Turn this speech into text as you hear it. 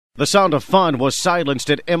The sound of fun was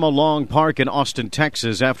silenced at Emma Long Park in Austin,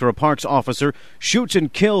 Texas, after a parks officer shoots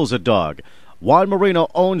and kills a dog. Juan Marino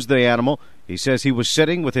owns the animal. He says he was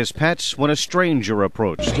sitting with his pets when a stranger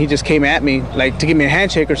approached. He just came at me, like to give me a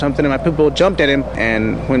handshake or something, and my pit bull jumped at him.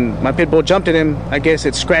 And when my pit bull jumped at him, I guess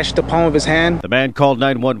it scratched the palm of his hand. The man called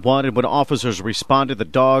 911, and when officers responded, the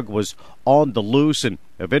dog was on the loose and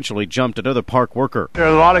eventually jumped another park worker.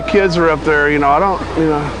 There's a lot of kids are up there,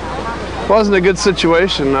 it wasn't a good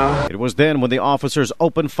situation. It was then when the officers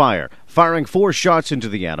opened fire, firing 4 shots into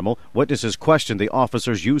the animal. Witnesses questioned the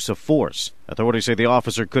officers' use of force. Authorities say the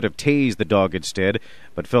officer could have tased the dog instead,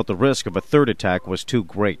 but felt the risk of a third attack was too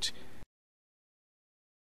great.